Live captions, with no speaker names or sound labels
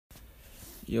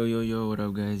Yo, what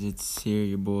up, guys? It's here,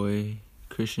 your boy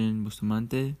Christian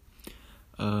Bustamante.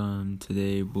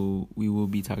 Today we will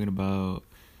be talking about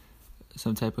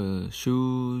some type of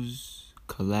shoes,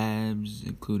 collabs,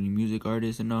 including music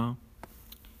artists and all.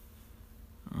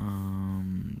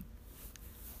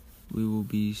 We will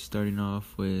be starting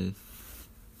off with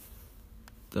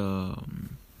the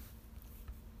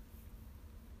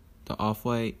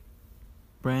Off-White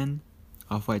brand,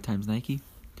 Off-White times Nike.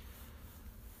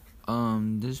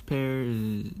 This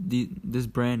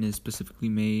brand is specifically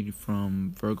made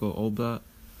from Virgil Oblak.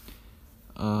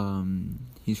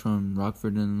 He's from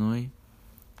Rockford, Illinois,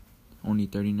 only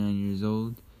 39 years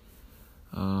old.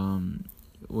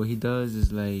 What he does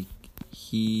is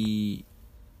he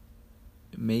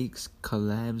makes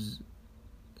collabs,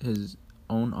 his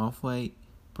own Off-White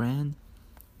brand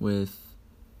with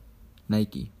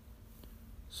Nike.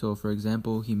 So, for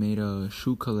example, he made a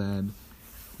shoe collab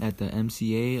at the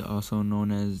MCA, also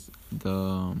known as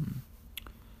the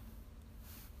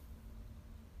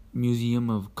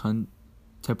Museum of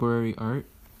Contemporary Art.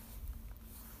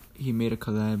 He made a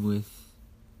collab with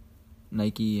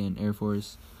Nike and Air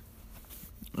Force.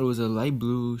 It was a light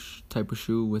blue type of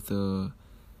shoe with a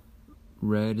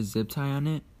red zip tie on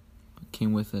it.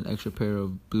 Came with an extra pair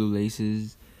of blue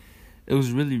laces. It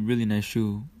was really, really nice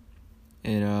shoe.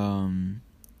 It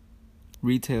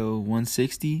retail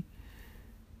 $160.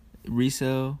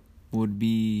 Resale would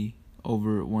be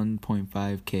over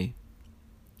 $1.5K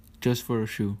just for a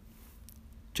shoe,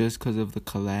 just because of the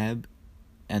collab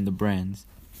and the brands.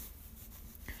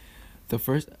 The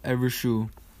first ever shoe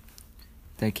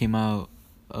that came out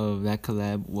of that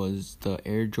collab was the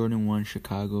Air Jordan 1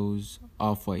 Chicago's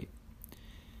Off-White.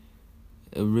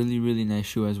 A really, really nice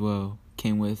shoe as well.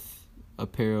 Came with a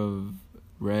pair of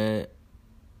red,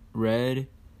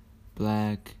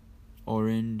 black,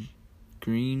 orange,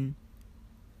 green,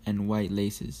 and white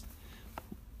laces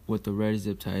with the red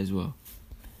zip tie as well.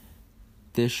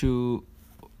 This shoe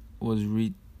was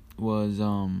retailed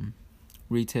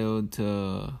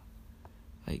to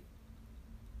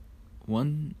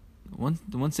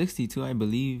 $162, I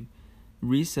believe.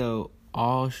 Resell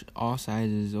all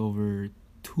sizes over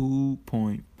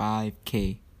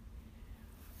 $2.5K,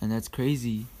 and that's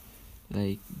crazy.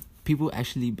 People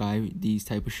actually buy these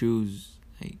type of shoes.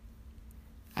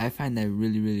 I find that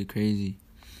really, really crazy.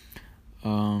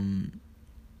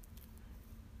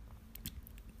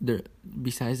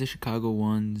 Besides the Chicago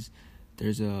ones,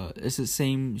 it's the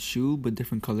same shoe but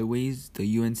different colorways.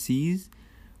 The UNCs,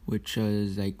 which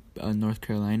is a North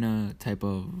Carolina type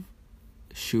of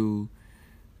shoe,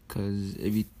 because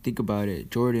if you think about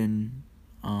it,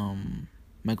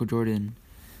 Michael Jordan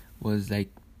was the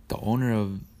owner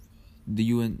of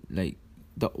the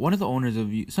one of the owners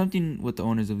of something with the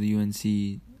owners of the UNC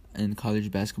in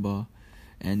college basketball,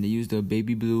 and they used a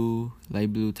baby blue,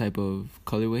 light blue type of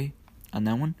colorway on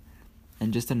that one,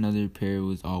 and just another pair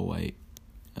was all white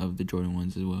of the Jordan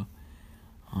ones as well.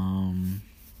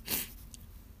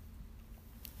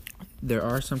 There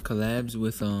are some collabs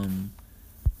with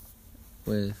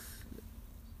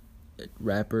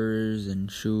rappers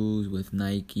and shoes with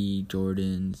Nike,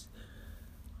 Jordans.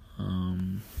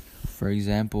 For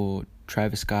example,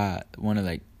 Travis Scott, one of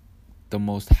the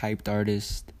most hyped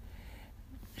artists,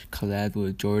 collabed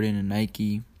with Jordan and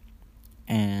Nike,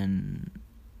 and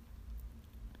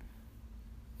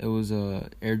it was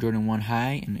a Air Jordan 1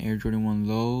 High and Air Jordan 1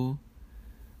 Low,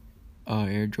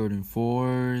 Air Jordan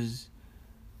 4s.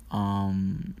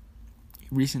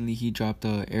 Recently he dropped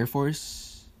the Air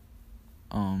Force,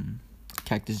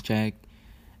 Cactus Jack,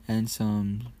 and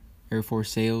some Air Force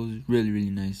Sales. Really,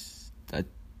 really nice. I'm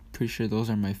pretty sure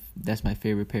that's my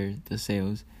favorite pair, the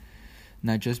Sales.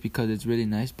 Not just because it's really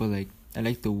nice, but I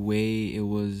like the way it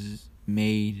was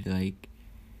made. It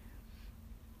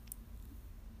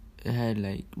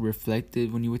had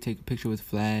reflective, when you would take a picture with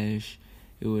flash,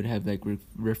 it would have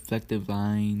reflective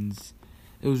lines.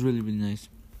 It was really, really nice.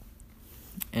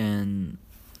 And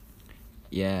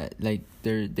yeah, they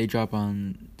drop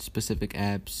on specific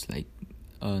apps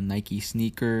Nike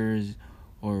sneakers,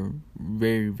 or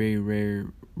very, very rare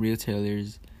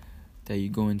retailers that you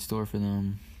go in store for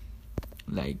them,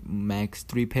 max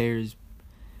 3 pairs.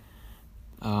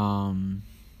 The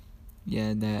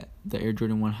Air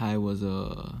Jordan 1 High was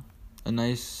a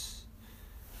nice,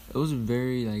 it was a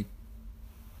very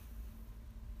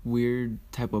weird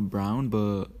type of brown,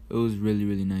 but it was really,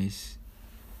 really nice.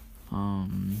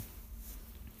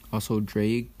 Also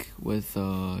Drake with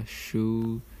a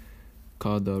shoe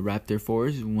called the Raptor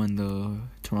 4s when the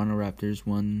Toronto Raptors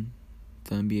won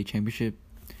the NBA championship.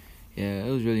 Yeah, it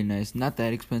was really nice. Not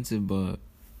that expensive, but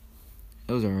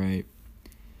it was alright.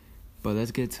 But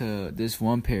let's get to this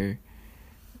one pair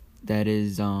that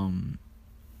is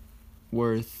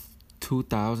worth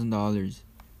 $2,000,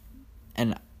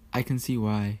 and I can see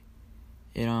why.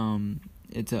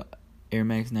 It's a Air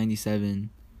Max 97,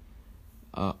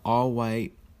 all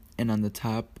white, and on the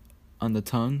top, on the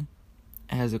tongue,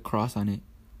 it has a cross on it,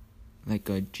 like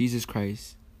a Jesus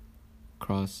Christ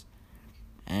cross,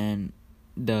 and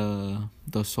the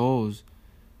soles,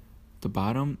 the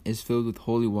bottom is filled with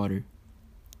holy water,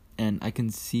 and I can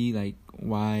see like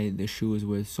why the shoe is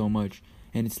worth so much,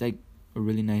 and it's like a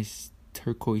really nice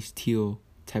turquoise teal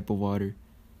type of water.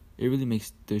 It really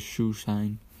makes the shoe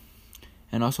shine.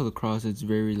 And also the cross, it's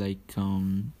very like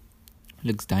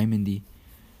looks diamondy.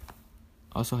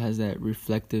 Also has that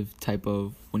reflective type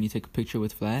of when you take a picture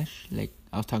with flash, like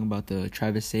I was talking about the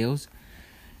Travis Sales.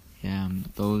 Yeah,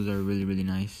 those are really, really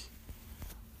nice.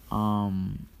 To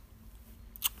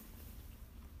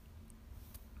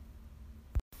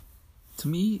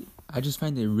me, I just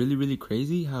find it really, really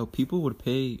crazy how people would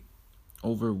pay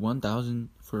over $1,000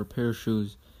 for a pair of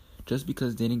shoes just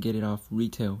because they didn't get it off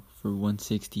retail for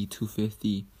 $160,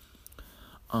 $250.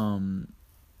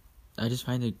 I just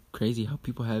find it crazy how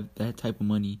people have that type of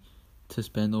money to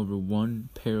spend over one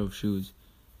pair of shoes.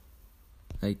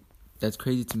 Like, that's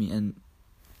crazy to me. And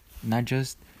not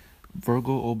just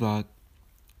Virgil Abloh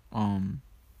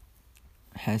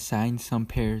has signed some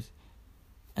pairs,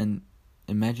 and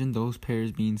imagine those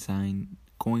pairs being signed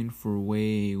going for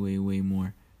way, way, way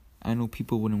more. I know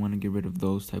people wouldn't want to get rid of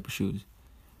those type of shoes.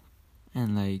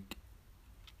 And like,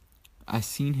 I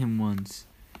seen him once.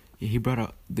 He brought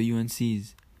out the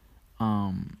UNC's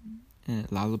at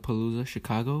Lollapalooza,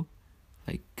 Chicago,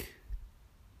 like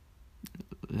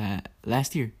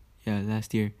last year. Yeah,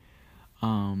 last year.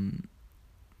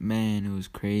 Man, it was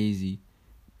crazy.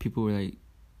 People were like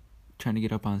trying to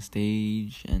get up on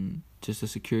stage, and just the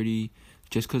security,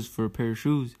 just cause for a pair of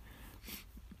shoes.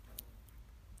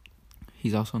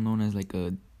 He's also known as like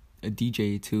a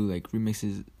DJ too, like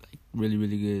remixes like really,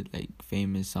 really good, like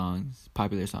famous songs,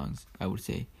 popular songs, I would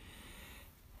say.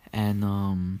 And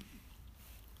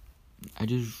I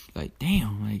just like,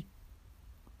 damn, like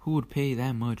who would pay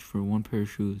that much for one pair of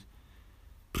shoes?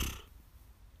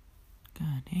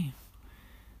 God damn.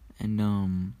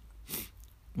 And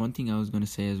one thing I was gonna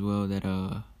say as well, that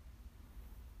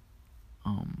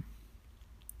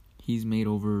he's made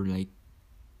over like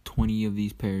 20 of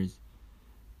these pairs,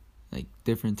 like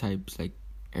different types, like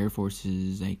Air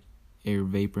Forces, like Air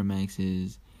Vapor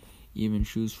Maxes, even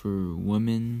shoes for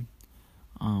women,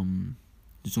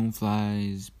 Zoom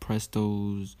Flies,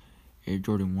 Prestos, Air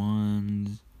Jordan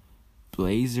 1s,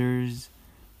 Blazers.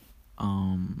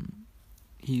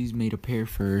 He's made a pair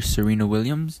for Serena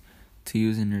Williams to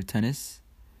use in her tennis.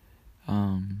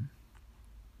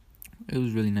 It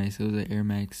was really nice. It was an Air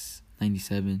Max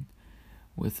 97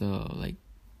 with like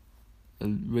a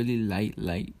really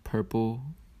light purple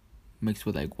mixed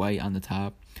with like white on the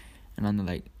top, and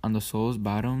on the soles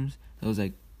bottoms it was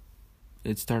like,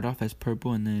 it started off as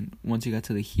purple, and then once you got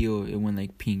to the heel it went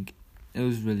like pink. It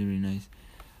was really, really nice.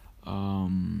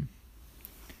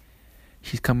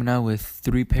 She's coming out with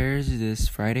 3 pairs this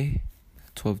Friday,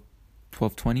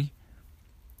 12/20.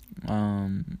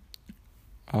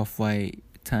 Off-white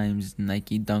times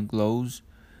Nike Dunk Lows,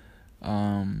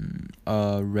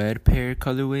 a red pair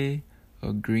colorway,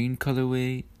 a green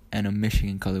colorway, and a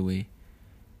Michigan colorway.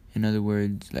 In other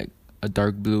words, like a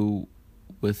dark blue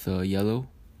with a yellow.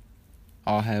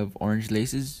 All have orange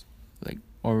laces,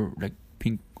 or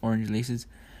pink orange laces.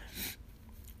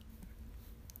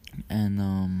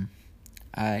 And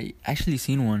I actually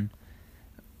seen one.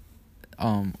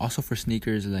 Also for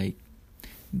sneakers, like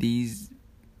these,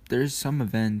 there's some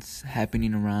events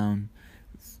happening around.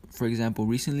 For example,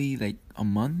 recently, like a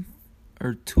month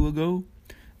or 2 ago,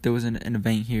 there was an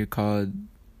event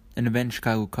in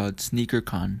Chicago called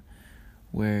SneakerCon,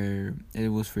 where it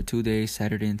was for 2 days,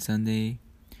 Saturday and Sunday.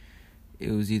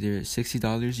 It was either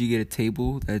 $60, you get a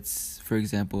table. That's, for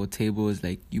example, a table is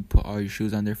like you put all your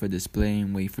shoes on there for display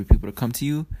and wait for people to come to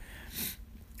you.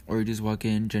 Or you just walk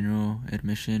in, general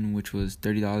admission, which was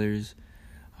 $30.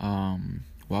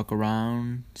 Walk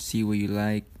around, see what you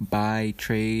like, buy,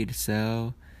 trade,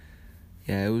 sell.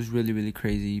 Yeah, it was really, really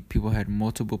crazy. People had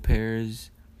multiple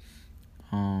pairs.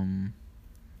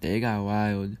 They got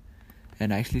wild.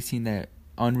 And I actually seen that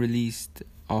unreleased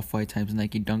Off-White times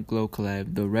Nike Dunk Low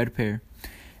collab, the red pair.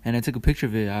 And I took a picture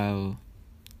of it.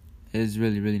 It was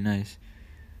really, really nice.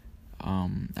 I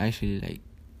actually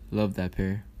love that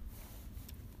pair.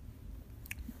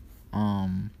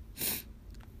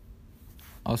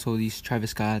 Also these Travis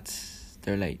Scotts,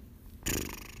 they're like,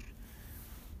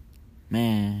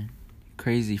 man,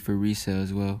 crazy for resale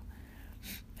as well.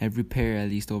 Every pair at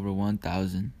least over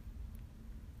 1,000.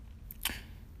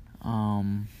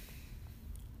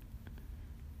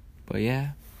 But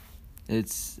yeah,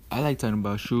 I like talking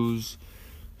about shoes.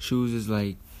 Shoes is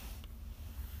like,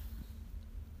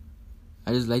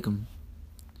 I just like them.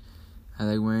 I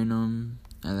like wearing them.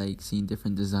 I like seeing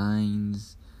different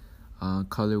designs,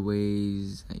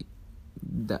 colorways. Like,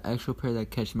 the actual pair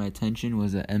that catch my attention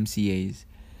was the MCAs.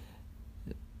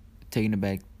 Taking it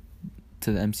back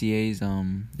to the MCAs,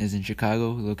 is in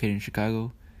Chicago, located in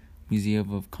Chicago,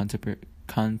 Museum of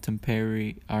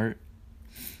Contemporary Art.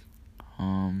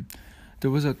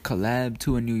 There was a collab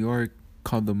too in New York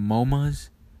called the MoMAs,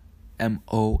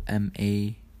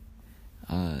 MOMA,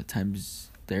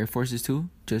 times the Air Forces too,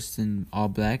 just in all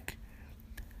black.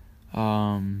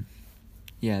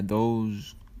 Yeah,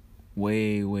 those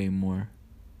way more,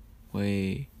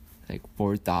 way like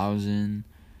 4,000.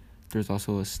 There's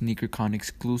also a SneakerCon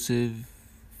exclusive,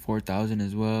 4,000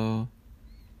 as well.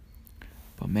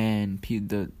 But man,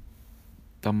 the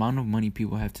amount of money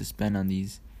people have to spend on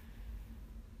these,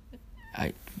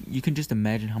 you can just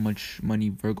imagine how much money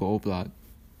Virgil Abloh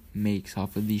makes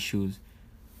off of these shoes.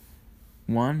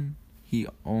 One, he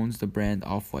owns the brand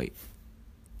Off-White.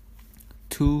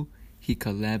 Two, he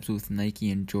collabs with Nike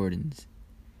and Jordans.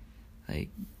 Like,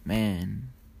 man,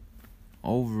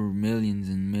 over millions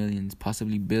and millions,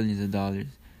 possibly billions of dollars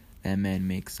that man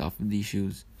makes off of these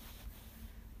shoes.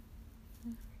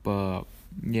 But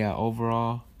yeah,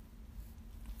 overall,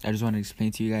 I just want to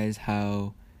explain to you guys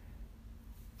how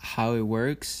it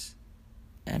works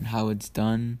and how it's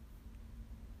done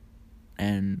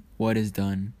and what is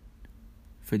done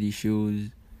for these shoes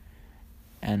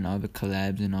and all the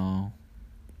collabs and all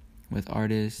with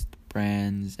artists,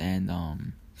 brands, and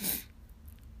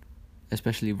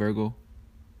especially Virgil.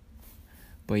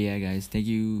 But yeah, guys, thank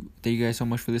you guys so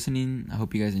much for listening. I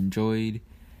hope you guys enjoyed,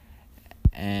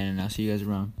 and I'll see you guys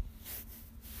around.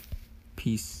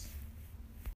 Peace.